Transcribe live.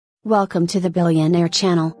Welcome to the Billionaire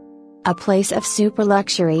Channel. A place of super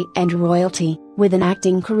luxury and royalty, with an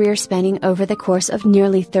acting career spanning over the course of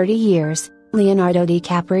nearly 30 years, Leonardo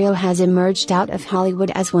DiCaprio has emerged out of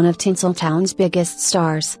Hollywood as one of Tinseltown's biggest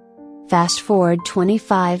stars. Fast forward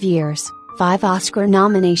 25 years, 5 Oscar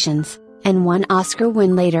nominations, and 1 Oscar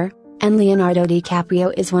win later, and Leonardo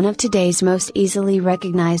DiCaprio is one of today's most easily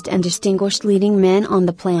recognized and distinguished leading men on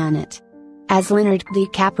the planet. As Leonardo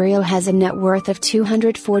DiCaprio has a net worth of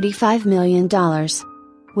 $245 million.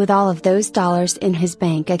 With all of those dollars in his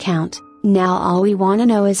bank account, now all we want to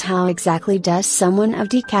know is how exactly does someone of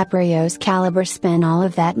DiCaprio's caliber spend all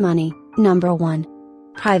of that money? Number 1.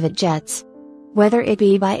 Private jets. Whether it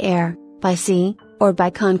be by air, by sea, or by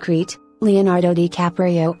concrete, Leonardo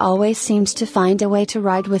DiCaprio always seems to find a way to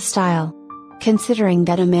ride with style. Considering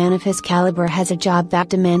that a man of his caliber has a job that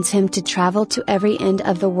demands him to travel to every end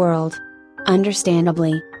of the world.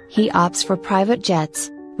 Understandably, he opts for private jets,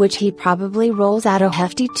 which he probably rolls out a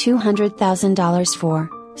hefty $200,000 for,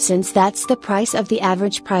 since that's the price of the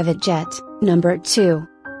average private jet. Number 2.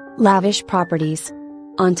 Lavish properties.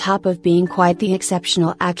 On top of being quite the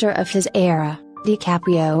exceptional actor of his era,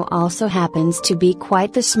 DiCaprio also happens to be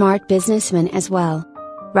quite the smart businessman as well.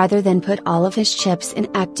 Rather than put all of his chips in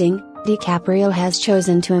acting, DiCaprio has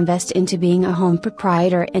chosen to invest into being a home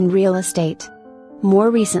proprietor in real estate. More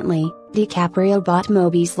recently, DiCaprio bought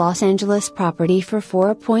Moby's Los Angeles property for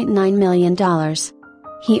 $4.9 million.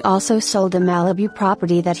 He also sold a Malibu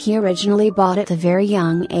property that he originally bought at a very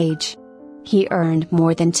young age. He earned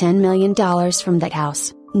more than $10 million from that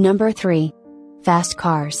house. Number 3. Fast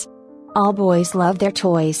cars. All boys love their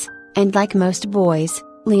toys, and like most boys,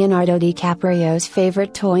 Leonardo DiCaprio's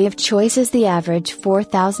favorite toy of choice is the average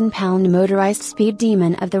 4,000-pound motorized speed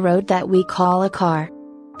demon of the road that we call a car.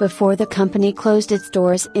 Before the company closed its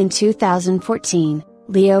doors in 2014,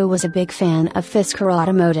 Leo was a big fan of Fisker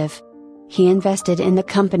Automotive. He invested in the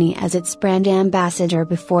company as its brand ambassador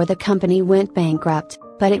before the company went bankrupt,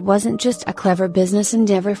 but it wasn't just a clever business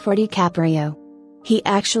endeavor for DiCaprio. He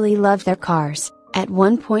actually loved their cars, at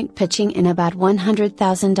one point pitching in about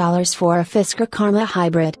 $100,000 for a Fisker Karma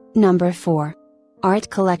hybrid. Number 4. Art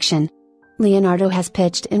collection. Leonardo has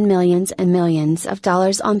pitched in millions and millions of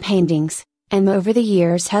dollars on paintings, and over the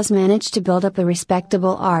years has managed to build up a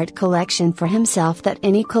respectable art collection for himself that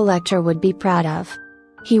any collector would be proud of.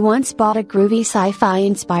 He once bought a groovy sci-fi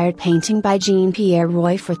inspired painting by Jean-Pierre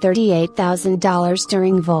Roy for $38,000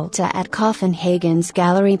 during Volta at Copenhagen's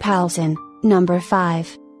Gallery Palsen. Number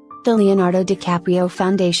 5. The Leonardo DiCaprio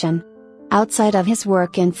Foundation. Outside of his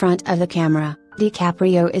work in front of the camera,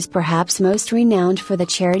 DiCaprio is perhaps most renowned for the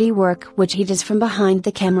charity work which he does from behind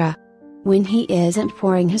the camera. When he isn't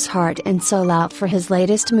pouring his heart and soul out for his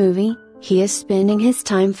latest movie, he is spending his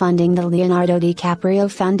time funding the Leonardo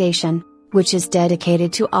DiCaprio Foundation, which is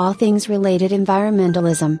dedicated to all things related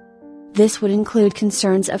environmentalism. This would include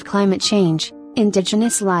concerns of climate change,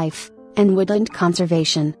 indigenous life, and woodland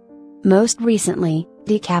conservation. Most recently,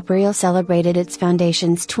 DiCaprio celebrated its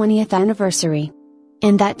foundation's 20th anniversary.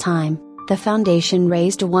 In that time, the foundation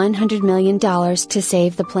raised $100 million to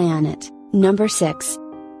save the planet. Number 6.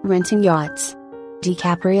 Renting yachts.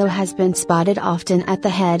 DiCaprio has been spotted often at the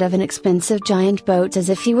head of an expensive giant boat as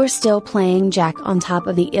if he were still playing Jack on top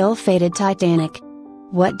of the ill-fated Titanic.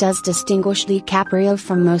 What does distinguish DiCaprio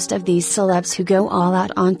from most of these celebs who go all out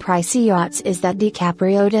on pricey yachts is that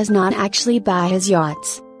DiCaprio does not actually buy his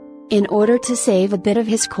yachts. In order to save a bit of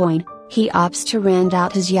his coin, he opts to rent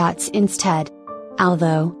out his yachts instead.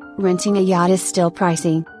 Although, renting a yacht is still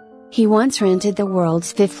pricey. He once rented the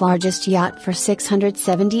world's 5th largest yacht for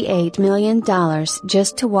 $678 million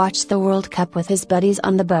just to watch the World Cup with his buddies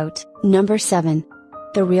on the boat. Number 7.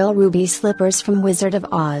 The real ruby slippers from Wizard of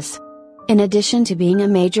Oz. In addition to being a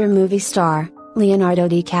major movie star, Leonardo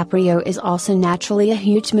DiCaprio is also naturally a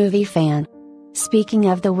huge movie fan. Speaking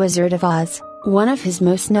of the Wizard of Oz, one of his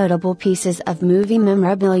most notable pieces of movie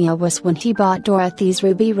memorabilia was when he bought Dorothy's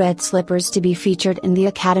ruby red slippers to be featured in the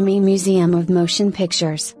Academy Museum of Motion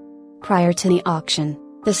Pictures. Prior to the auction,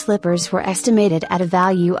 the slippers were estimated at a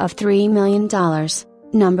value of $3 million.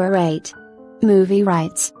 Number 8. Movie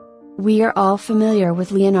rights. We are all familiar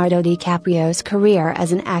with Leonardo DiCaprio's career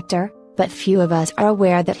as an actor, but few of us are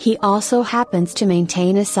aware that he also happens to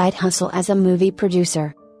maintain a side hustle as a movie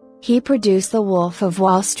producer. He produced The Wolf of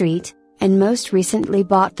Wall Street, and most recently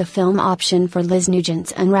bought the film option for Liz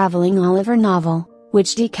Nugent's Unraveling Oliver novel,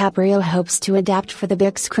 which DiCaprio hopes to adapt for the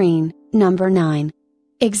big screen. Number 9.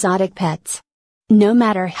 Exotic pets. No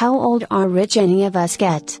matter how old or rich any of us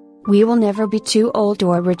get, we will never be too old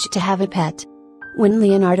or rich to have a pet. When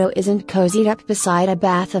Leonardo isn't cozied up beside a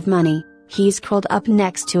bath of money, he's curled up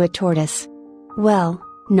next to a tortoise. Well,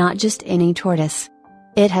 not just any tortoise.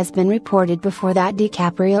 It has been reported before that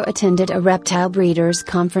DiCaprio attended a reptile breeders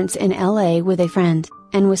conference in LA with a friend,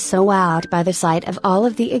 and was so wowed by the sight of all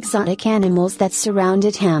of the exotic animals that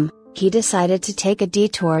surrounded him, he decided to take a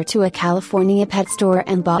detour to a California pet store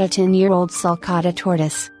and bought a 10-year-old sulcata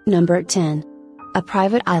tortoise, number 10. A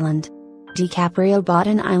private island. DiCaprio bought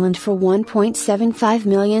an island for $1.75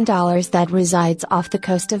 million that resides off the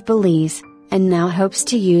coast of Belize, and now hopes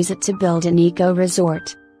to use it to build an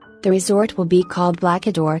eco-resort. The resort will be called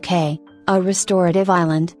Blacador Cay, a restorative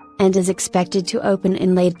island, and is expected to open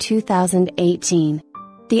in late 2018.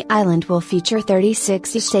 The island will feature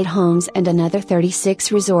 36 estate homes and another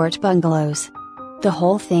 36 resort bungalows. The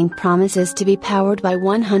whole thing promises to be powered by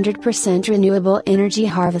 100% renewable energy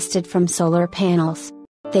harvested from solar panels.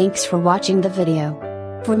 Thanks for watching the video.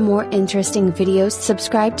 For more interesting videos,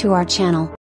 subscribe to our channel.